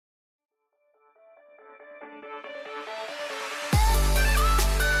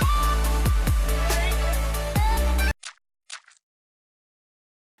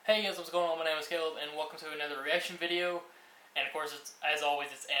Hey guys, what's going on? My name is Caleb, and welcome to another reaction video. And of course, as always,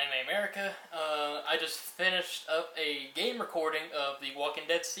 it's Anime America. I just finished up a game recording of the Walking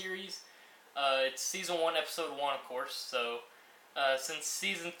Dead series. It's Season 1, Episode 1, of course. So, since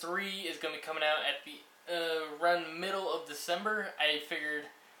Season 3 is going to be coming out at the around middle of December, I figured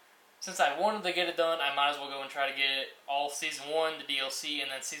since I wanted to get it done, I might as well go and try to get all Season 1, the DLC,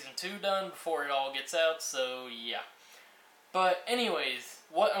 and then Season 2 done before it all gets out. So, yeah. But anyways,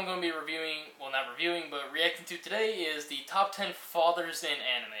 what I'm going to be reviewing, well not reviewing, but reacting to today is the top 10 fathers in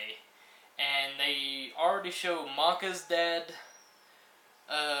anime. And they already show Maka's dad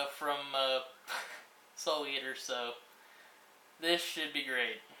from Soul Eater, so this should be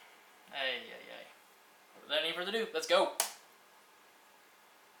great. Ay. Without any further ado, let's go!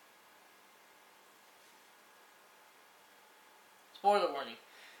 Spoiler warning.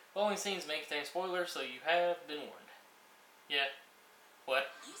 Following scenes may contain spoilers, so you have been warned. Yeah.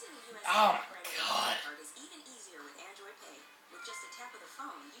 What? Oh my god. Is even easier with Android Pay. With just a tap of the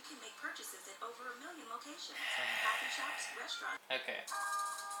phone, you can make purchases at over 1 million locations. Coffee shops, restaurants. Okay.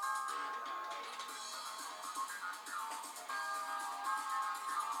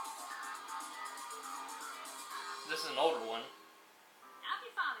 This is an older one.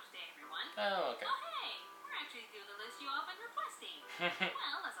 Happy Father's Day, everyone. Oh, okay. Oh, hey, we're actually doing the list you all been requesting.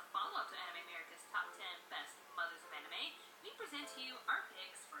 Well, as a follow-up to Anime America's top 10 best mothers of anime, we present to you our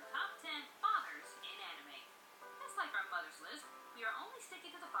picks for top 10 fathers in anime. Just like our mothers list, we are only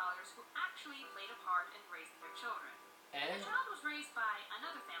sticking to the fathers who actually played a part in raising their children. If the child was raised by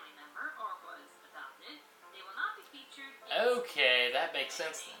another family member or was adopted, they will not be featured in Okay, that makes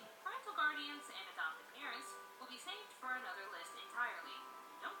sense then. Parental guardians and adopted parents will be saved for another list entirely.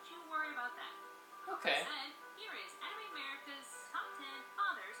 Don't you worry about that. Okay. Instead, here is Anime America's top 10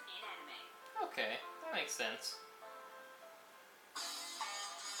 fathers in anime. Okay, that makes sense.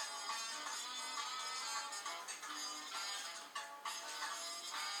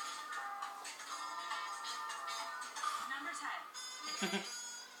 Number 10.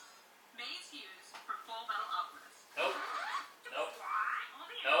 Maze Hughes from Full Metal Alchemist. Nope. Nope.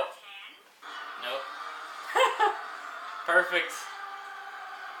 Only Nope. 10? Nope. Perfect.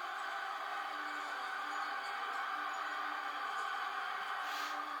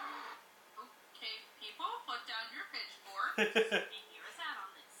 Okay, people, put down your pitchfork. And hear us out on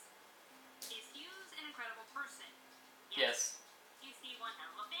this. Is Hughes an incredible person? Yes. Is he one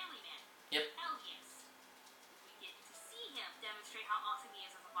hell of a family man? Yep. Hell yes. We get to see him demonstrate how awesome he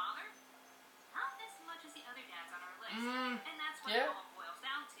is as a father. Not as much as the other dads on our list. And that's what yeah. it all boils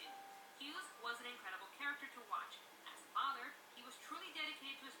down to. Hughes was an incredible character to watch. As a father, he was truly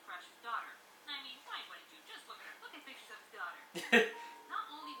dedicated to his precious daughter. I mean, why wouldn't you? Just look at her. Look at pictures of his daughter. Not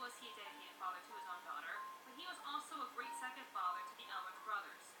only was he a dedicated father to his own daughter, but he was also a great second father to the Elric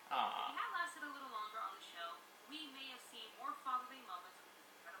brothers. If he had lasted a little longer on the show, we may have seen more fatherly moments with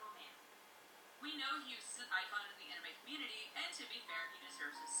this incredible man. We know Hughes is an icon in the anime community, and to be fair, he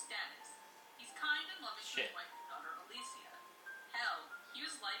deserves his status. He's kind and loving to his wife and daughter, Alicia. Hell,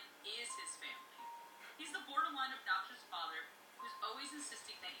 Hughes' life is his family. He's the borderline obnoxious father who's always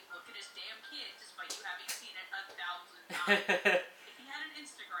insisting that you look at his damn kid despite you having seen it 1,000 times. If he had an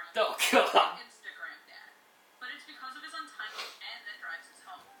Instagram, Oh, God. Instagram dad. But it's because of his untimely end that drives us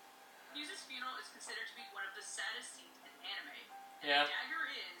home. Hughes' funeral is considered to be one of the saddest scenes in anime. And Yeah. the dagger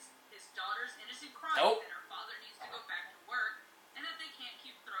is his daughter's innocent crying Nope. that her father needs to go back to work and that they can't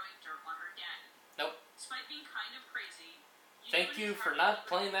keep throwing dirt on her dad. Nope. Despite being kind of crazy, Thank you for not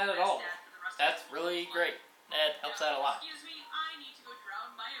playing that at all. That's really great. That helps out a lot. Excuse me, I need to go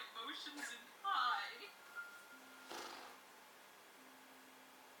drown my emotions in pie.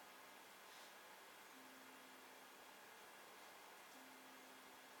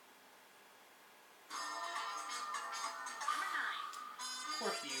 Number 9.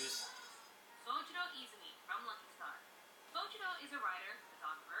 Poor Hughes. Sojiro Izumi from Lucky Star. Sojiro is a writer,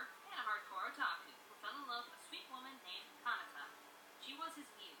 photographer, and a hardcore otaku who fell in love with a sweet woman named Kanata. She was his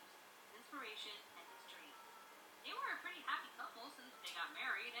muse, his inspiration, and his dream. They were a pretty happy couple since they got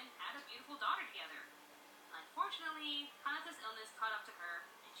married and had a beautiful daughter together. Unfortunately, Kanata's illness caught up to her,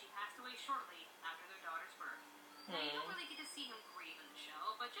 and she passed away shortly after their daughter's birth. Now, you don't really get to see him grieve in the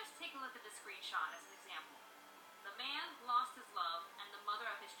show, but just take a look at the screenshot as an example. The man lost his love and the mother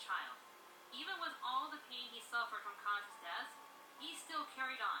of his child. Even with all the pain he suffered from Kanata's death, he still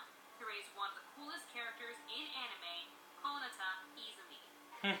carried on to raise one of the coolest characters in anime, Konata Izumi.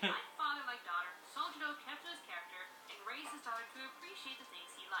 Like father, like daughter, Sojiro kept to his character and raised his daughter to appreciate the things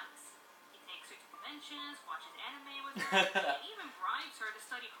he likes. He takes her to conventions, watches anime with her, and even bribes her to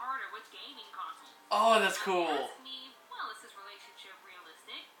study harder with gaming consoles. Oh, that's Now, if cool. you ask me, well, is this relationship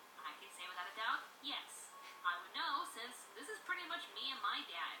realistic? my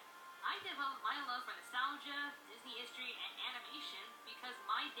dad. I developed my love for nostalgia, Disney history, and animation because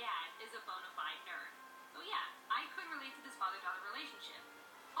my dad is a bona fide nerd. So yeah, I could relate to this father-daughter relationship.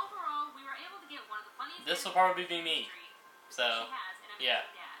 Overall, we were able to get one of the funniest. This will probably be me. So, she has an amazing yeah.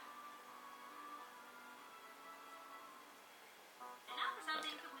 dad. And now for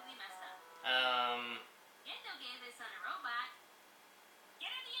something completely messed up. Gendo gave his son a robot.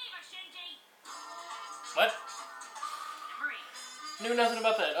 Get in the Eva, Shinji! What? And a Marine. Knew nothing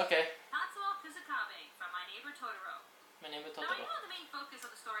about that. Okay. Tatsuo Kusakabe from My Neighbor Totoro. My name is Now I Totoro. know the main focus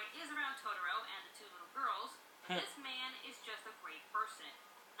of the story is around Totoro and the two little girls, but this man is just a great person.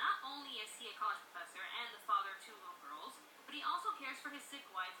 Not only is he a college professor and the father of two little girls, but he also cares for his sick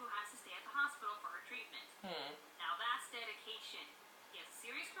wife who has to stay at the hospital for her treatment. Now that's dedication. He has a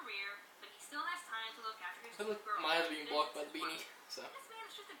serious career, but he still has time to look after his two girls. My head's being blocked by the beanie, so. This man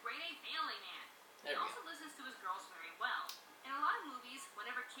is just a grade A family man. There He we also go. listens to his girls very well. In a lot of movies,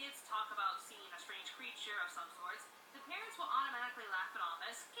 whenever kids talk about seeing a strange creature of some sorts, the parents will automatically laugh it off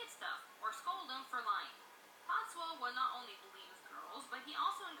as kid stuff, or scold them for lying. Tatsuo will not only believe his girls, but he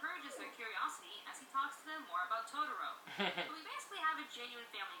also encourages their curiosity as he talks to them more about Totoro. So we basically have a genuine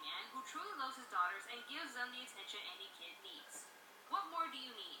family man who truly loves his daughters and gives them the attention any kid needs. What more do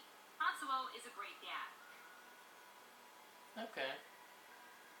you need? Tatsuo is a great dad. Okay.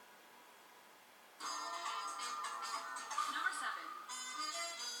 Number 7.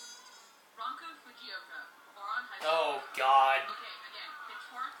 Ranko Fujioka, Boron High Oh, School. God. Okay, again,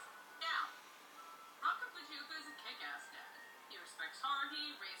 pitchforks down. Ranko Fujioka is a kick-ass dad. He respects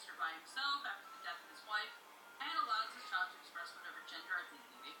Haruhi, raised her by himself after the death of his wife, and allows his child to express whatever gender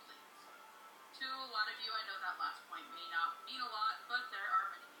identity they please. To a lot of you, I know that last point may not mean a lot, but there are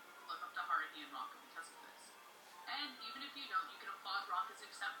many people who look up to Haruhi and Ranko because of this. And even if you don't, you can applaud Ranko's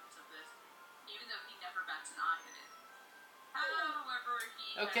acceptance of this, even though he never bats an eye at it. However,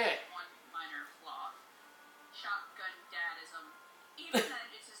 he Okay. has one minor flaw. Shotgun dadism. Even then,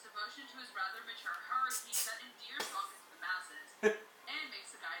 it's his devotion to his rather mature Haruhi that endears Ranko to the masses, and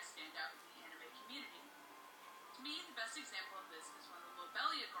makes the guy stand out in the anime community. To me, the best example of this is when the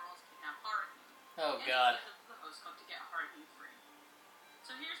Lobelia girls kidnap Haruhi. Oh, And God. he sends them to the host club to get Haruhi free.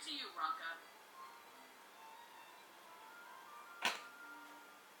 So here's to you, Ranka.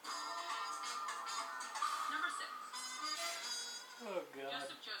 Number 6. Oh, God.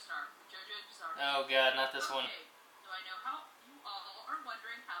 Joseph Joestar from JoJo's Bizarre. Oh, God, not this one. Okay, so I know how you all are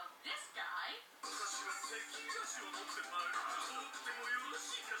wondering how this guy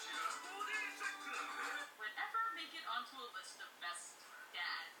would ever make it onto a list of best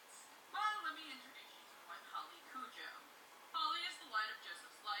dads. Well, let me introduce you to one Holly Cujo. Holly is the light of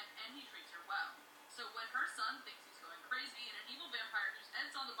Joseph's life, and he treats her well. So when her son thinks he's going crazy and an evil vampire just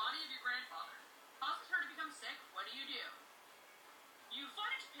ends on the body of your grandfather, causes her to become sick, what do? You fly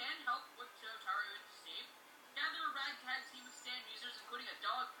to Japan, help with Jotaro and Steve, gather a ragtag team of stand users, including a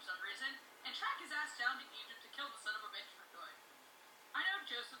dog for some reason, and track his ass down to Egypt to kill the son of a bitch for good. I know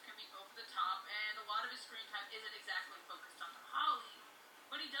Joseph can be over the top, and a lot of his screen time isn't exactly focused on Holly,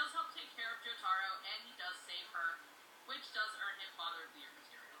 but he does help take care of Jotaro, and he does save her, which does earn him Father of the Year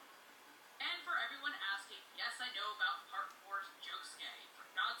material. And for everyone asking, yes, I know about Part 4's Josuke. For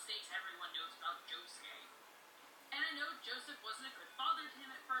God's sakes, everyone knows about Josuke. And I know Joseph wasn't a good father to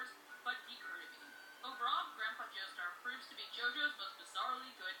him at first, but he grew to be. Overall, Grandpa Joestar proves to be JoJo's most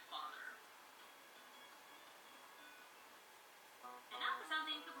bizarrely good father. And now for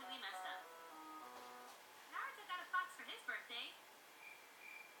something completely messed up. Naruto got a fox for his birthday.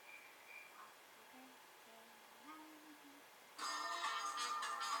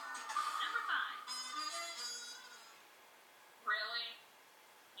 Number 5. Really?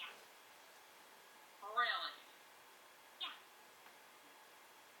 Yeah. Really? Yeah.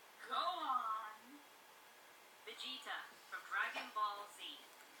 Go on. Vegeta from Dragon Ball Z.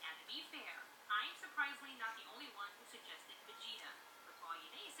 And to be fair, I'm surprisingly not the only one who suggested Vegeta. But to all you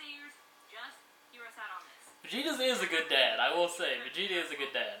naysayers, just hear us out on this. Vegeta is a good dad, I will say. Vegeta is a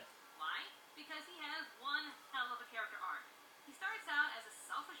good dad. Why? Because he has one hell of a character arc. He starts out as a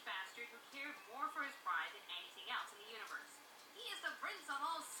selfish bastard who cares more for his pride than anything else in the universe. He is the prince of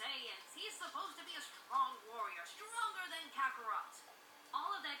all Saiyans. He's supposed to be a strong warrior, stronger than Kakarot.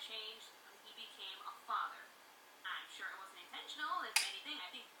 All of that changed when he became a father. I'm sure it wasn't intentional. If anything, I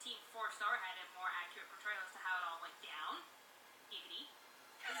think Team 4-Star had a more accurate portrayal as to how it all went down. Giggity.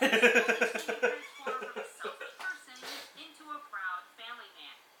 He slowly transformed from a selfish person into a proud family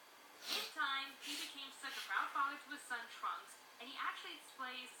man. In time, he became such a proud father to his son Trunks, and he actually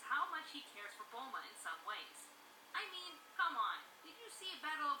displays how much he cares for Bulma in some ways. I mean, come on, did you see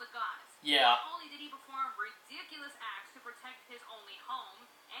Battle of the Gods? Yeah. Not only did he perform ridiculous acts to protect his only home,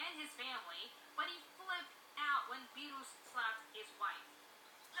 family, but he flipped out when Beerus slapped his wife.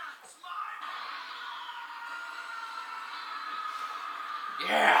 That's mine!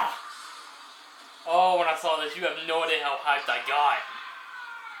 Yeah! Oh, when I saw this, you have no idea how hyped I got.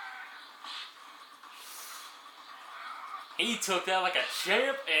 He took that like a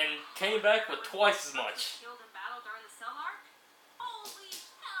champ and came back with twice as much. Killed in battle during the Cell arc? Holy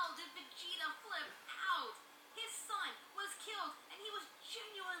hell, did Vegeta flip out! His son was killed, and he was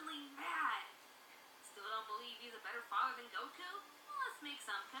genuinely mad. Still don't believe he's a better father than Goku? Well, let's make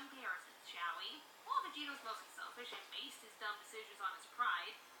some comparisons, shall we? While Vegeta was mostly selfish and based his dumb decisions on his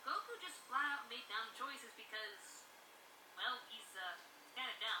pride, Goku just flat out made dumb choices because, well, he's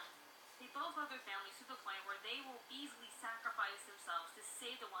kinda dumb. They both love their families to the point where they will easily sacrifice themselves to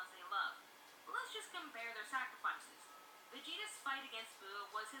save the ones they love. But let's just compare their sacrifices. Vegeta's fight against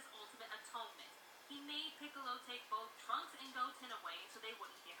Buu was his ultimate atonement. He made Piccolo take both Trunks and Goten away so they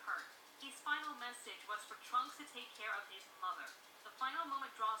wouldn't get hurt. His final message was for Trunks to take care of his mother. The final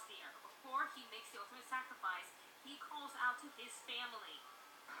moment draws near. Before he makes the ultimate sacrifice, he calls out to his family.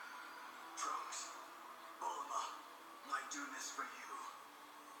 Trunks, Bulma, my doing this for you.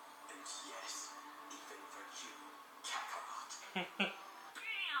 And yes, even for you, Kakarot.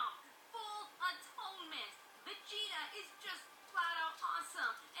 Bam! Full atonement! Vegeta is just flat out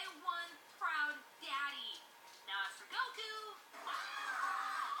awesome and one proud daddy. Now as for Goku...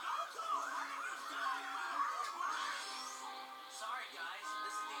 Sorry guys,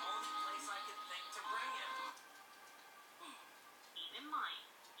 this is the only place I could think to bring him. Keep in mind,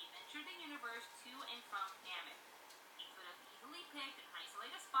 he ventured the universe to and from Namek. He could have easily picked an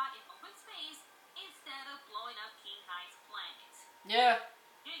isolated spot in open space instead of blowing up King Kai's planet. Yeah.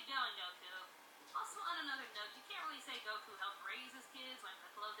 Get going, Goku. Also, on another note, you can't really say Goku helped raise his kids when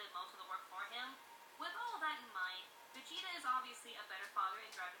Piccolo did most of the work for him. With all that in mind, Vegeta is obviously a better father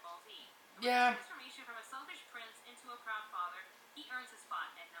in Dragon Ball Z. With Yeah. his transformation from a selfish prince into a proud father, he earns his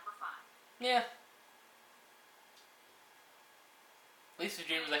spot at number 5. Yeah. At least the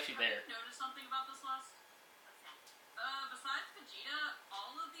dream was actually there. Have you noticed something about this list? What's that? Besides Vegeta,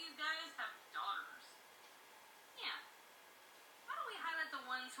 all of these guys have daughters. Yeah. Why don't we highlight the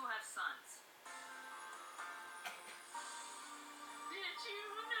ones who have sons? Did you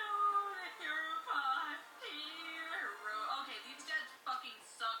know that you're a pot hero? Okay, these dads fucking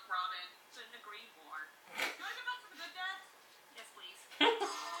suck, Robin. Couldn't agree more. Can I get back to the good dads? Yes, please.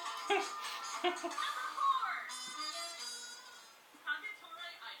 Number 4! Kagetora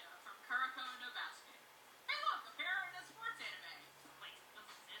Ida from Kuroko no Basket. Hey look, a pair in a sports anime. Wait,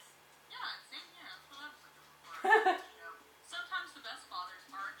 those exist? Yeah, same, yeah, that's what I was looking for. You know, sometimes the best fathers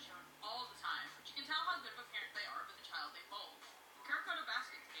aren't shown all the time, but you can tell how good of a parent they are by the child they mold. In Kuroko no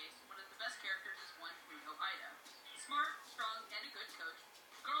Basket's case, one of the best characters is one Ryo Ida. Smart, strong, and a good coach,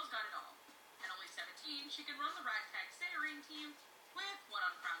 the girl's got it all. At only 17, she can run the ragtag Saiyajin team with one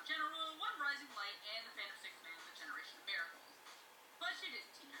Uncrowned General, one Rising Light, and the Phantom Six Man of the Generation of Miracles. But she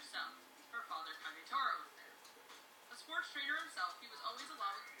didn't teach herself. Her father, Kagetora, was there. A sports trainer himself, he was always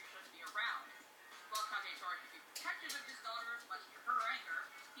allowing Ryo to be around. While Kagetora can be protective of his daughter, much to her anger,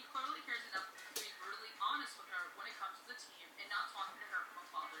 he clearly cares enough to be brutally honest with her when it comes to the team and not talking to her from a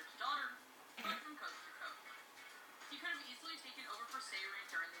father to daughter, but from coach to coach. He could have easily taken over for Saiyajin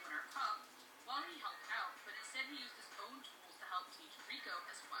during the Winter Cup while he helped out, but instead he used his own tools to help teach Rico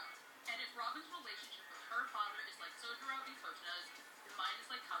as well. And if Robin's relationship with her father is like Sojiro and Kochina's, then mine is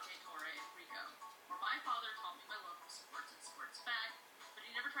like Kagetora and Rico. Where my father taught me my love for sports and sports fact, but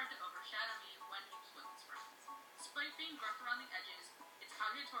he never tried to overshadow me when he was with his friends. Despite being gruff around the edges, it's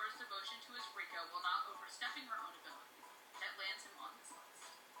Kagetora's devotion to his Rico while not overstepping her own abilities that lands him on this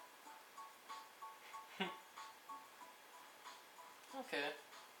list. Okay.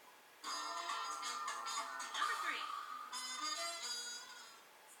 Number 3.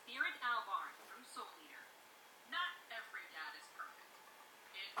 Spirit Albarn from Soul Eater. Not every dad is perfect.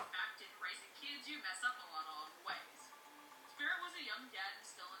 In fact, in raising kids, you mess up a lot along the ways. Spirit was a young dad and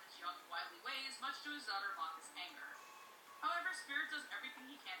still in his young, wily ways, much to his daughter Maka's anger. However, Spirit does everything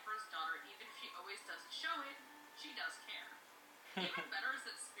he can for his daughter, even if she always doesn't show it, she does care. Even better is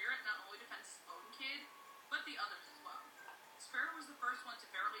that Spirit not only defends his own kid, but the others as well. Spirit was the first one to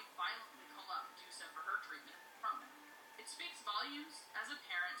fairly violently call out Medusa for her treatment from him. It speaks volumes as a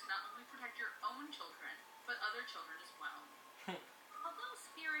parent to not only protect your own children, but other children as well. Although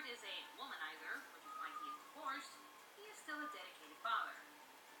Spirit is a womanizer, which is why he is divorced, he is still a dedicated father.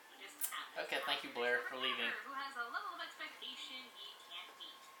 He just happens Okay, to thank have you, Blair, a for leaving. partner who has a level of expectation he can't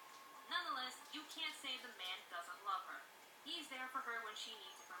meet. Nonetheless, you can't say the man doesn't love her. He's there for her when she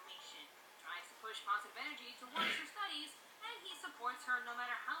needs information, tries to push positive energy towards her studies, and he supports her no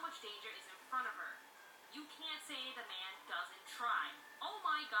matter how much much danger is in front of her. You can't say the man doesn't try. Oh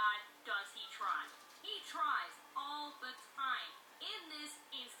my god, does he try? He tries all the time in this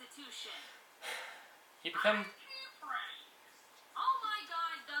institution. He becomes He prays. Oh my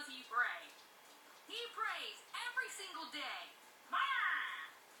god, does he pray? He prays every single day.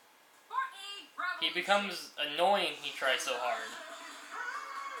 For a revolution. he becomes annoying. He tries so hard.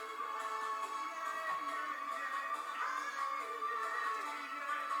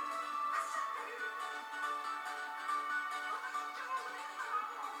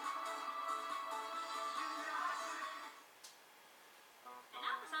 And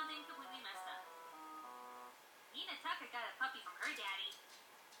now for something completely messed up. Nina Tucker got a puppy from her daddy.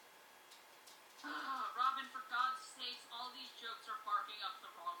 Robin, for God's sakes, all these jokes are barking up the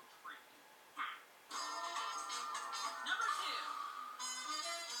wrong tree. Ha. Number 2.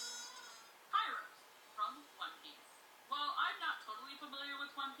 Kairos from One Piece. While I'm not totally familiar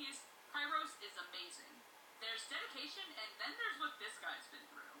with One Piece, Kairos is amazing. There's dedication, and then there's what this guy's been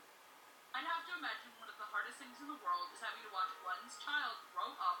through. I'd have to imagine one of the hardest things in the world is having to watch one's child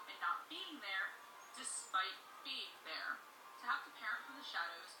grow up and not being there, despite being there. To have to parent from the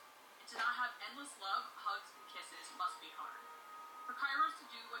shadows, and to not have endless love, hugs, and kisses must be hard. For Kairos to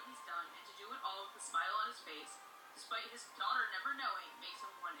do what he's done, and to do it all with a smile on his face, despite his daughter never knowing, makes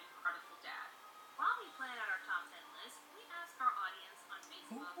him one incredible dad. While we plan out our top 10 list, we asked our audience on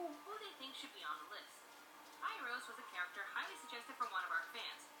Facebook who they think should be on the list. Kairos was a character highly suggested from one of our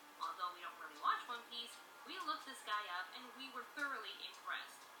fans. Although we don't really watch One Piece, we looked this guy up and we were thoroughly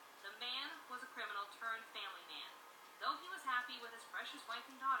impressed. The man was a criminal turned family man. Though he was happy with his precious wife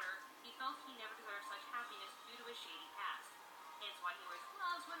and daughter, he felt he never deserved such happiness due to his shady past. Hence why he wears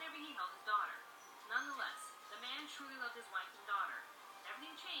gloves whenever he held his daughter. Nonetheless, the man truly loved his wife and daughter.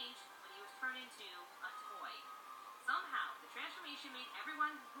 Everything changed when he was turned into a toy. Somehow, the transformation made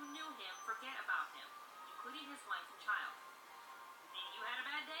everyone who knew him forget about him, including his wife and child. And you had a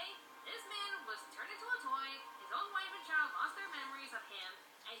bad day? This man was turned into a toy, his own wife and child lost their memories of him,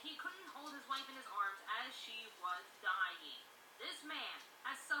 and he couldn't hold his wife in his arms as she was dying. This man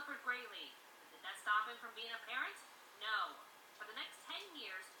has suffered greatly. But did that stop him from being a parent? No. For the next 10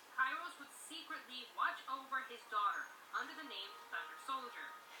 years, Kairos would secretly watch over his daughter under the name Thunder Soldier.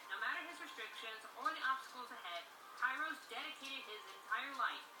 No matter his restrictions or the obstacles ahead, Kairos dedicated his entire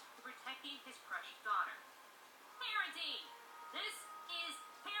life to protecting his precious daughter. Parenting! This is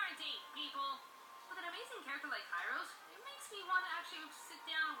parenting, people! With an amazing character like Kairos, it makes me want to actually sit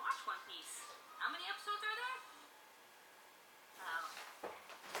down and watch One Piece. How many episodes are there? Oh.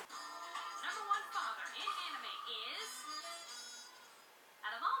 Number 1 father in anime is...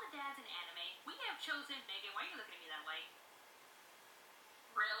 Out of all the dads in anime, we have chosen... Megan, why are you looking at me that way?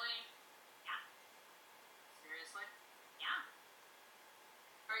 Really? Yeah. Seriously? Yeah.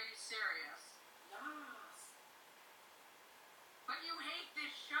 Are you serious? Yes. But you hate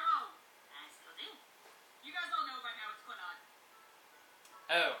this show! I still do. You guys all know by now it's Clannad.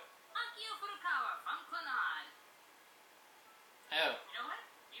 Oh. Akio Furukawa from Clannad. Oh. You know what?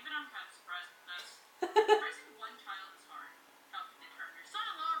 Even I'm kind of surprised at this. Raising one child is hard. Helping to turn your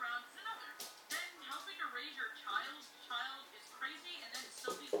son-in-law around is another. Then helping to raise your child's child is crazy, and then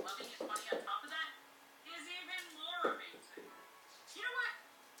still be loving and funny on top of that is even more amazing. You know what?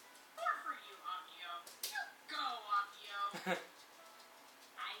 More for you, Akio. You go, Akio.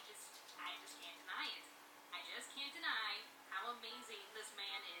 I just can't deny it. I just can't deny how amazing this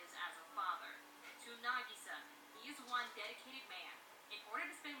man is as a father. To Nagisa, he is one dedicated man. In order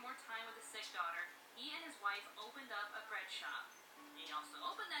to spend more time with his sick daughter, he and his wife opened up a bread shop. He also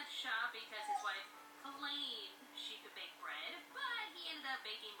opened that shop because his wife claimed she could bake bread, but he ended up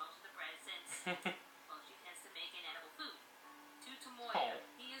baking most of the bread since, well, she tends to make inedible food. To Tomoya,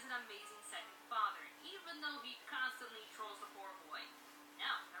 he is an amazing second father, even though he constantly trolls the poor boy.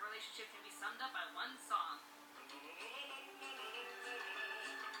 Now, their relationship can be summed up by one song.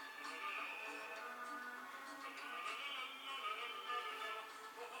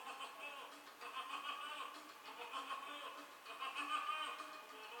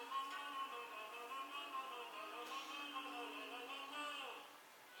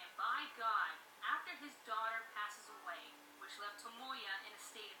 And by God, after his daughter passes away, which left Tomoya in a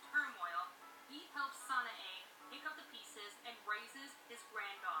state of turmoil, he helps Sanae pick up the pieces and raises his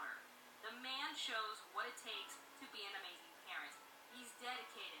granddaughter. The man shows what it takes to be an amazing parent. He's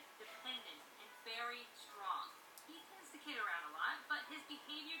dedicated, dependent, and very strong. He tends to kid around a lot, but his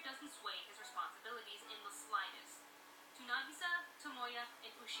behavior doesn't sway his responsibilities in the slightest. To Nagisa, Tomoya,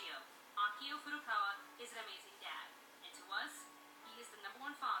 and Ushio, Akio Furukawa is an amazing dad. And to us, he is the #1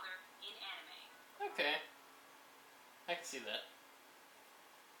 father in anime. Okay. I can see that.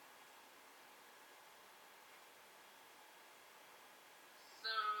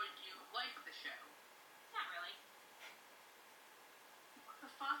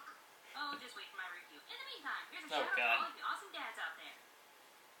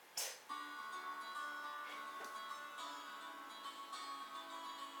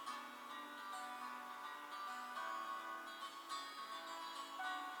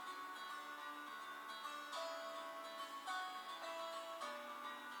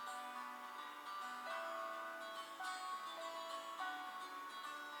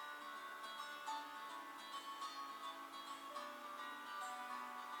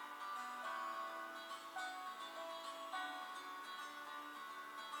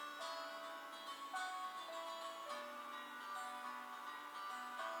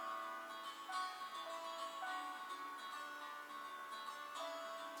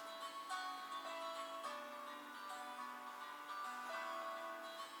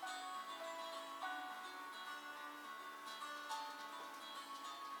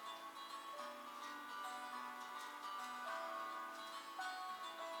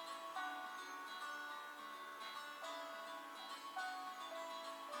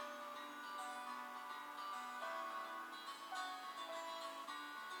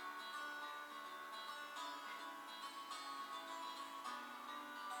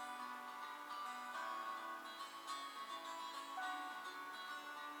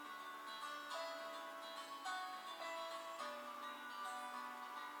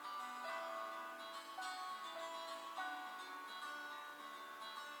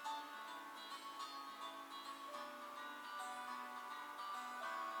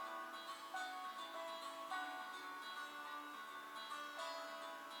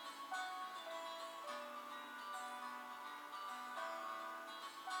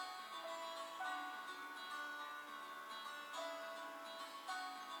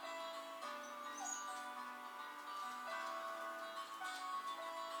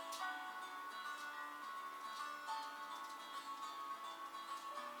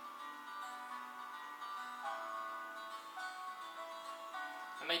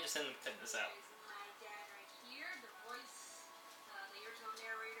 I may just end up cutting this out. My dad right here, the voice, the original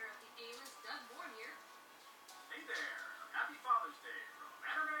narrator of the A-list, Doug Moore here. Hey there. Happy Father's Day from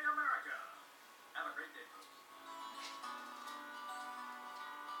Anime America. Have a great day, folks.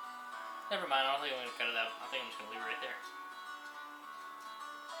 Never mind, I don't think I'm going to cut it out. I think I'm just going to leave it right there.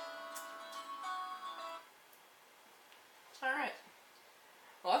 Alright.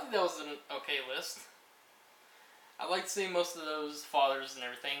 Well, I think that was an okay list. I liked seeing most of those fathers and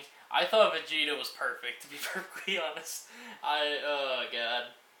everything. I thought Vegeta was perfect, to be perfectly honest. Oh god.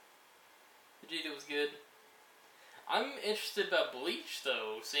 Vegeta was good. I'm interested about Bleach,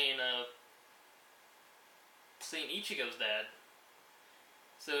 though, seeing Ichigo's dad.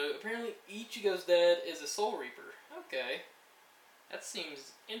 So, apparently Ichigo's dad is a Soul Reaper. Okay. That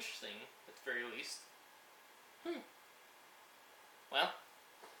seems interesting, at the very least. Well,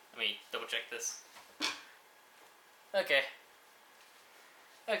 let me double check this. Okay.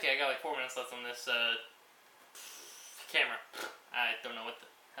 Okay, I got like 4 minutes left on this camera. I don't know what the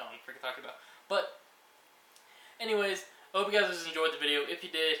hell I'm freaking talking about. But, anyways, I hope you guys just enjoyed the video. If you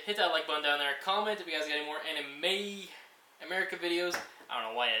did, hit that like button down there. Comment if you guys got any more Anime America videos. I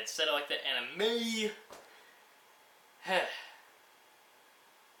don't know why I said it like that. Anime. It's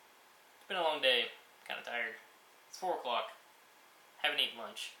been a long day. I'm kind of tired. It's 4 o'clock. Haven't eaten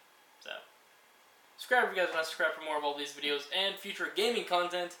lunch. So, subscribe if you guys want to subscribe for more of all these videos and future gaming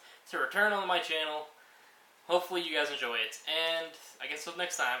content to return on my channel. Hopefully you guys enjoy it. And I guess until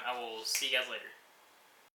next time, I will see you guys later.